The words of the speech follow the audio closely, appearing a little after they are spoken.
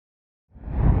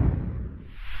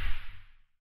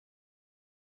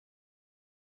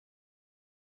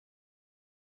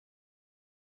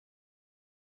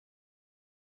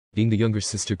Being the younger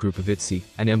sister group of ITZY,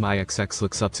 NMIXX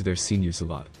looks up to their seniors a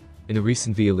lot. In a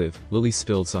recent via live, Lily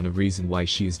spills on a reason why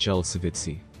she is jealous of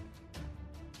ITZY.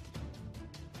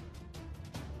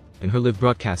 In her live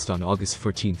broadcast on August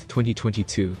 14,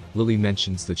 2022, Lily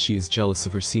mentions that she is jealous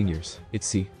of her seniors,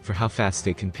 ITZY, for how fast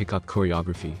they can pick up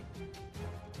choreography.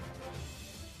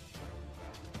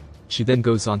 She then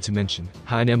goes on to mention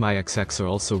how NMIXX are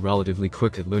also relatively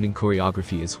quick at learning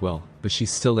choreography as well, but she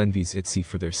still envies ITZY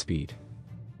for their speed.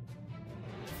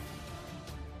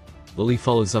 Lily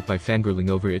follows up by fangirling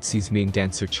over ITZY's main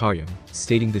dancer Charyung,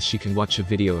 stating that she can watch a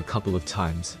video a couple of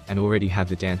times and already have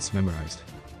the dance memorized.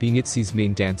 Being ITZY's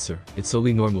main dancer, it's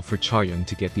only normal for Charyung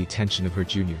to get the attention of her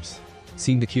juniors.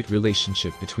 Seeing the cute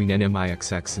relationship between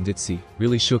NMIXX and ITZY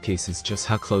really showcases just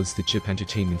how close the JYP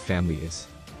Entertainment family is.